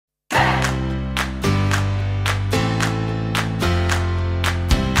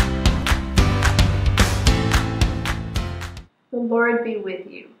Lord be with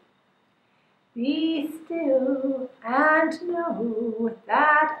you. Be still and know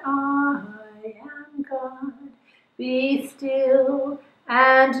that I am God. Be still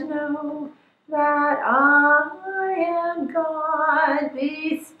and know that I am God.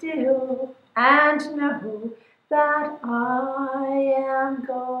 Be still and know that I am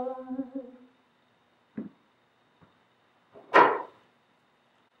God.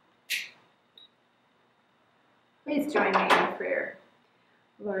 Please join me in prayer.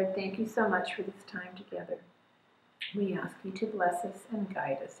 Lord, thank you so much for this time together. We ask you to bless us and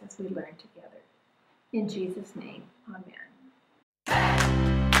guide us as we learn together. In Jesus' name, amen.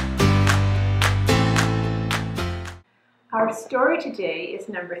 Our story today is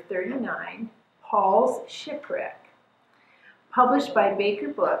number 39, Paul's Shipwreck, published by Baker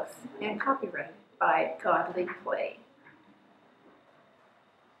Books and copyrighted by Godly Play.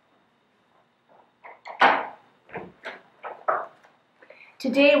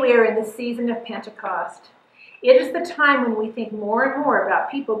 Today we are in the season of Pentecost. It is the time when we think more and more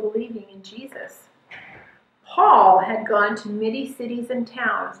about people believing in Jesus. Paul had gone to many cities and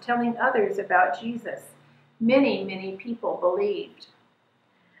towns telling others about Jesus. Many people believed.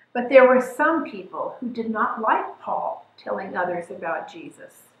 But there were some people who did not like Paul telling others about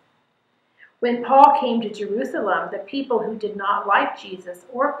Jesus. When Paul came to Jerusalem, the people who did not like Jesus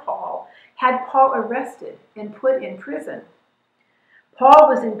or Paul had Paul arrested and put in prison. Paul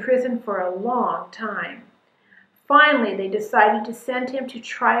was in prison for a long time. Finally, they decided to send him to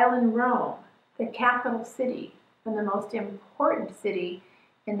trial in Rome, the capital city and the most important city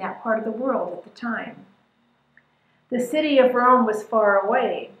in that part of the world at the time. The city of Rome was far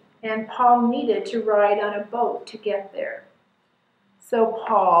away, and Paul needed to ride on a boat to get there. So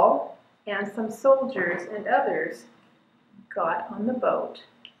Paul and some soldiers and others got on the boat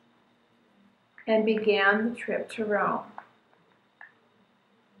and began the trip to Rome.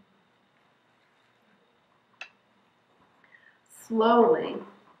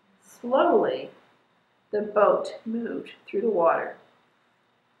 Slowly, the boat moved through the water.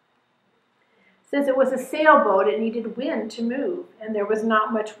 Since it was a sailboat, it needed wind to move, and there was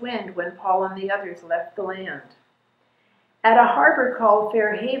not much wind when Paul and the others left the land. At a harbor called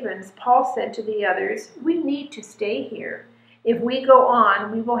Fair Havens, Paul said to the others, "We need to stay here. If we go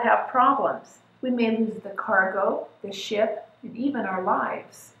on, we will have problems. We may lose the cargo, the ship, and even our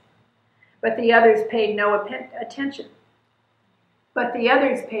lives." But the others paid no attention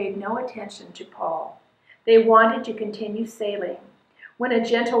to Paul. They wanted to continue sailing. When a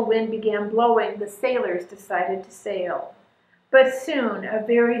gentle wind began blowing, the sailors decided to sail. But soon a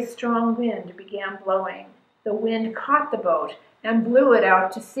very strong wind began blowing. The wind caught the boat and blew it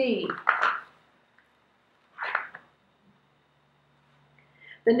out to sea.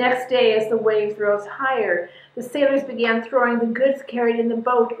 The next day, as the waves rose higher, the sailors began throwing the goods carried in the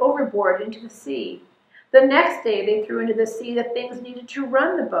boat overboard into the sea. The next day, they threw into the sea the things needed to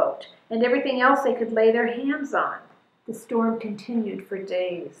run the boat and everything else they could lay their hands on. The storm continued for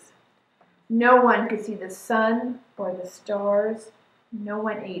days. No one could see the sun or the stars. No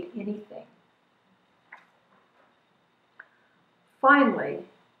one ate anything. Finally,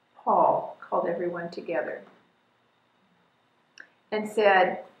 Paul called everyone together and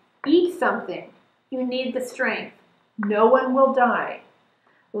said, "Eat something. You need the strength. No one will die.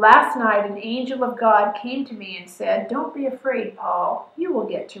 Last night an angel of God came to me and said, 'Don't be afraid, Paul. You will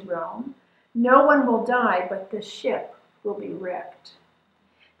get to Rome. No one will die, but the ship will be wrecked.'"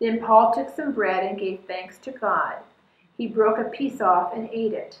 Then Paul took some bread and gave thanks to God. He broke a piece off and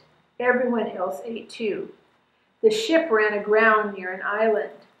ate it. Everyone else ate too. The ship ran aground near an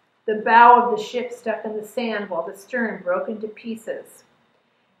island. The bow of the ship stuck in the sand while the stern broke into pieces.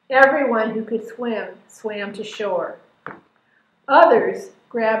 Everyone who could swim swam to shore. Others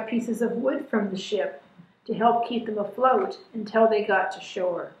grabbed pieces of wood from the ship to help keep them afloat until they got to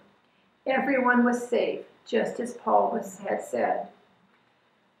shore. Everyone was safe, just as Paul had said.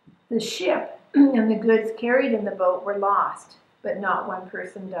 The ship and the goods carried in the boat were lost, but not one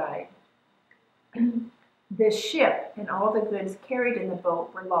person died. The ship and all the goods carried in the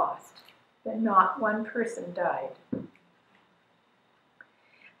boat were lost, but not one person died.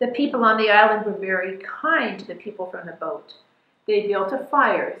 The people on the island were very kind to the people from the boat. They built a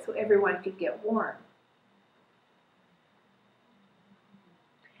fire so everyone could get warm.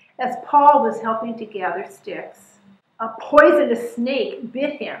 As Paul was helping to gather sticks, a poisonous snake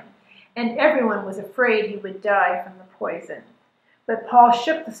bit him, and everyone was afraid he would die from the poison. But Paul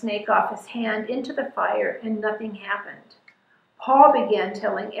shook the snake off his hand into the fire, and nothing happened. Paul began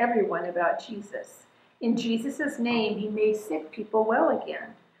telling everyone about Jesus. In Jesus' name, he made sick people well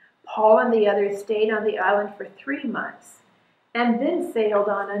again. Paul and the others stayed on the island for 3 months. and then sailed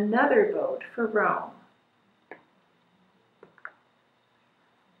on another boat for Rome.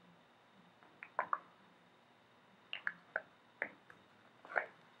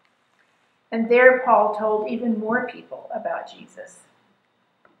 And there Paul told even more people about Jesus.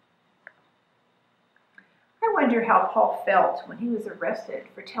 I wonder how Paul felt when he was arrested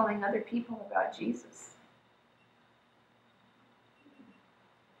for telling other people about Jesus.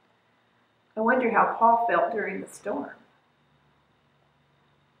 I wonder how Paul felt during the storm.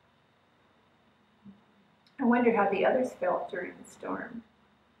 I wonder how the others felt during the storm.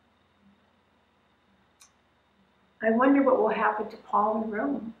 I wonder what will happen to Paul in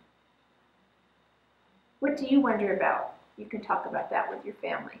Rome. What do you wonder about? You can talk about that with your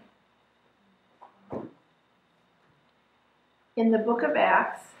family. In the book of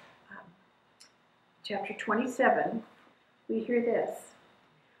Acts, chapter 27, we hear this.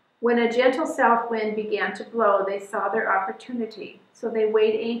 When a gentle south wind began to blow, they saw their opportunity. So they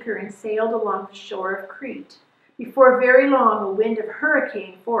weighed anchor and sailed along the shore of Crete. Before very long, a wind of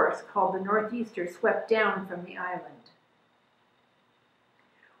hurricane force called the northeaster swept down from the island.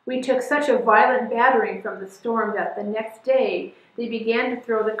 We took such a violent battering from the storm that the next day they began to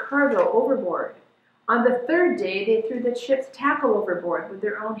throw the cargo overboard. On the third day they threw the ship's tackle overboard with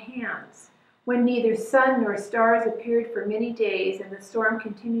their own hands. When neither sun nor stars appeared for many days and the storm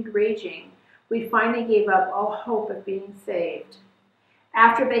continued raging, we finally gave up all hope of being saved.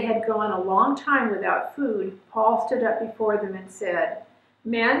 After they had gone a long time without food, Paul stood up before them and said,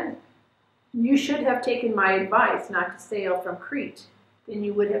 "Men, you should have taken my advice not to sail from Crete. Then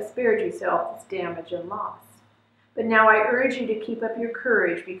you would have spared yourself this damage and loss. But now I urge you to keep up your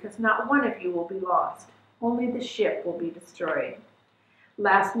courage, because not one of you will be lost. Only the ship will be destroyed.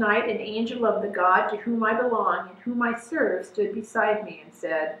 Last night an angel of the God to whom I belong and whom I serve stood beside me and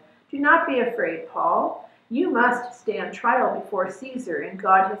said, 'Do not be afraid, Paul. You must stand trial before Caesar, and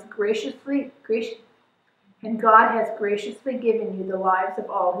God has graciously given you the lives of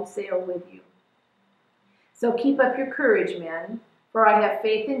all who sail with you. So keep up your courage, men, for I have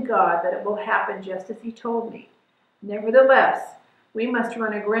faith in God that it will happen just as he told me. Nevertheless, we must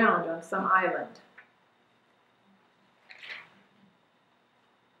run aground on some island.'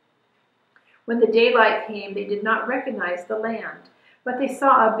 When the daylight came, they did not recognize the land, but they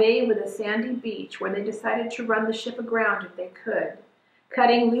saw a bay with a sandy beach where they decided to run the ship aground if they could.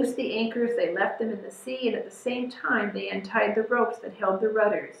 Cutting loose the anchors, they left them in the sea, and at the same time they untied the ropes that held the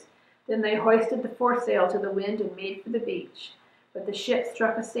rudders. Then they hoisted the foresail to the wind and made for the beach. But the ship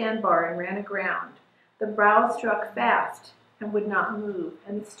struck a sandbar and ran aground. The bow struck fast and would not move,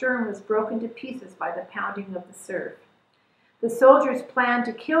 and the stern was broken to pieces by the pounding of the surf. The soldiers planned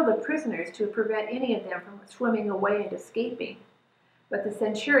to kill the prisoners to prevent any of them from swimming away and escaping. But the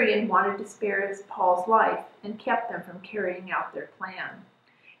centurion wanted to spare Paul's life and kept them from carrying out their plan.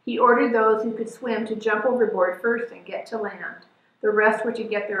 He ordered those who could swim to jump overboard first and get to land. The rest were to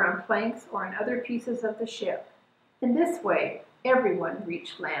get there on planks or on other pieces of the ship. In this way, everyone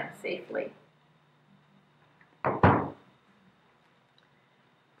reached land safely.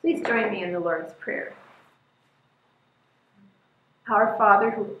 Please join me in the Lord's Prayer. Our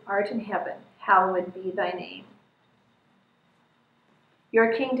Father who art in heaven, hallowed be thy name.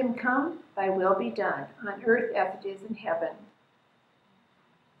 Your kingdom come, thy will be done, on earth as it is in heaven.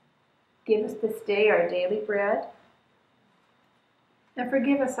 Give us this day our daily bread, and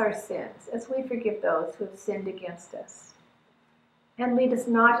forgive us our sins, as we forgive those who have sinned against us. And lead us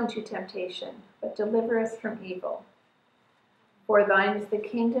not into temptation, but deliver us from evil. For thine is the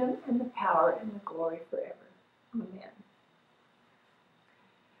kingdom, and the power, and the glory forever. Amen.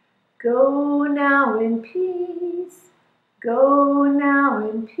 Go now in peace. Go now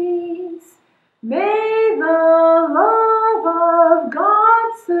in peace. May